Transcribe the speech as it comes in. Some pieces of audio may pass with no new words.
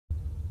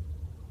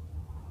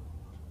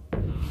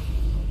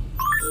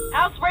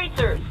House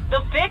Racers,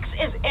 the fix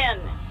is in.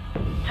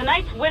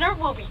 Tonight's winner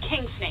will be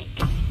King Snake.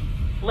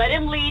 Let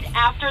him lead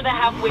after the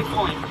halfway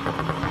point.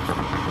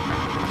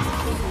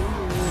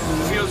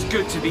 Feels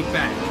good to be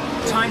back.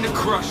 Time to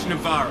crush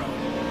Navarro.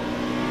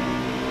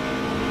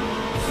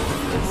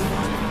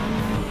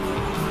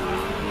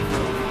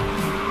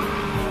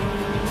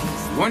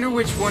 Wonder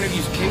which one of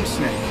you's King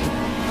Snake.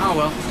 Oh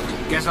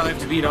well, guess I'll have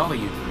to beat all of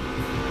you.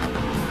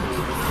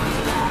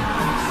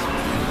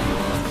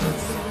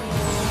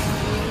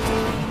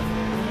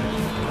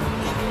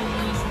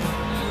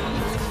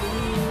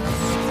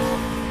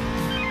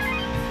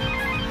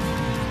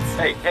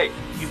 Hey,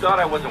 you thought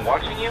I wasn't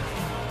watching you?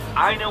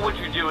 I know what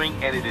you're doing,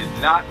 and it is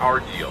not our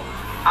deal.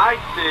 I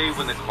say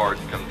when the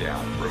cards come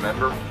down,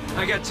 remember?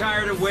 I got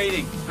tired of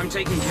waiting. I'm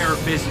taking care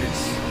of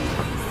business.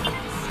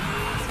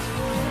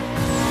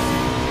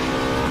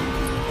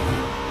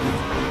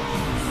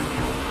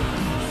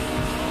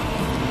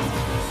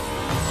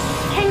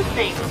 King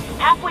Snake,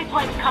 halfway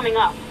point's coming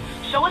up.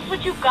 Show us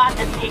what you've got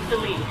and take the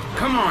lead.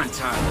 Come on,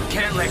 Tyler.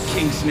 Can't let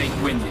King Snake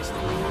win this.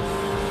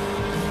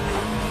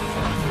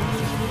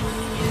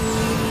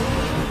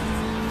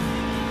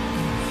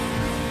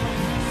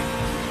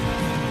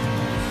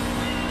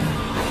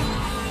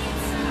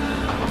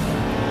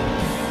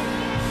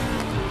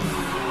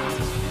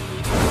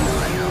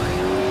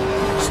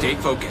 Stay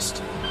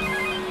focused.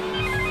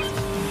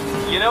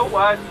 You know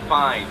what?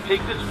 Fine.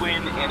 Take this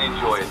win and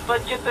enjoy it.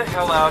 But get the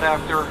hell out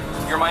after.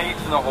 You're my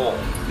ace in the hole.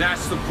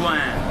 That's the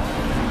plan.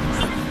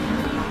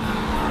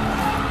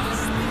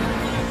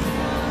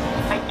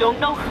 I don't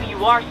know who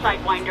you are,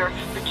 Sidewinder,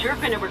 but you're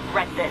gonna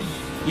regret this.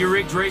 Your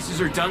rigged races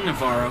are done,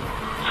 Navarro.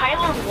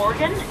 Tyler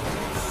Morgan?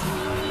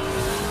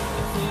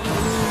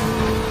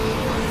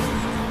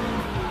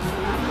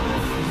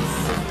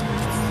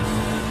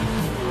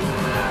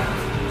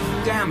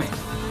 Damn it.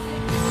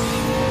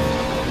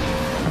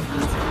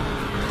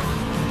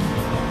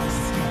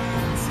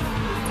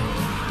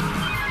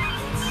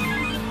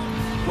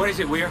 What is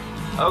it, Weir?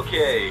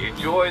 Okay,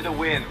 enjoy the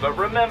win, but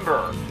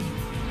remember,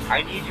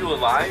 I need you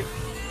alive.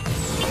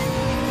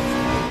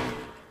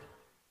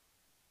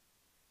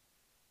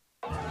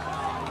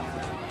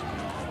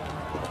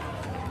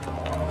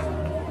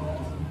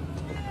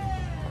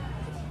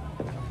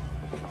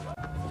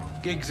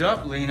 Gig's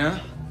up,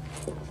 Lena.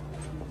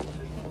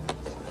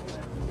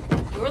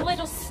 Your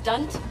little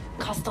stunt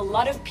cost a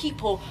lot of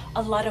people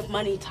a lot of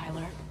money,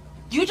 Tyler.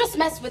 You just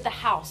messed with the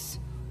house.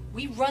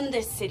 We run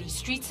this city,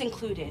 streets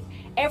included.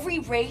 Every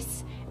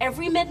race,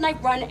 every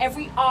midnight run,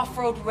 every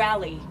off-road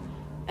rally.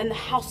 And the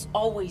house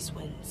always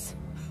wins.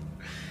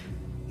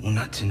 Well,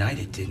 not tonight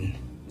it didn't.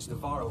 Miss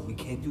Navarro, we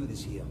can't do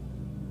this here.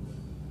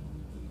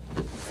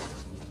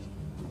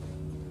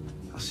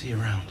 I'll see you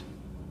around.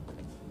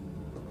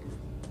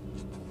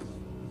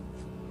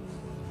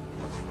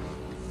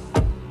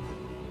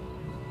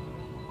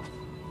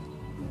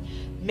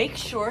 Make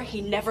sure he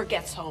never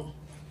gets home.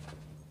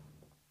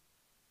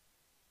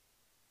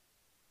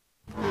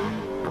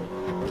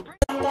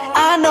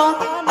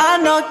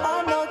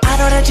 I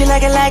know that you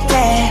like it like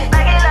that.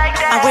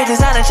 I wear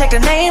designer, check the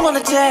name on the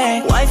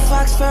tag. White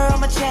fox fur on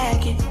my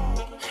jacket.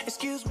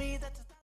 Excuse me.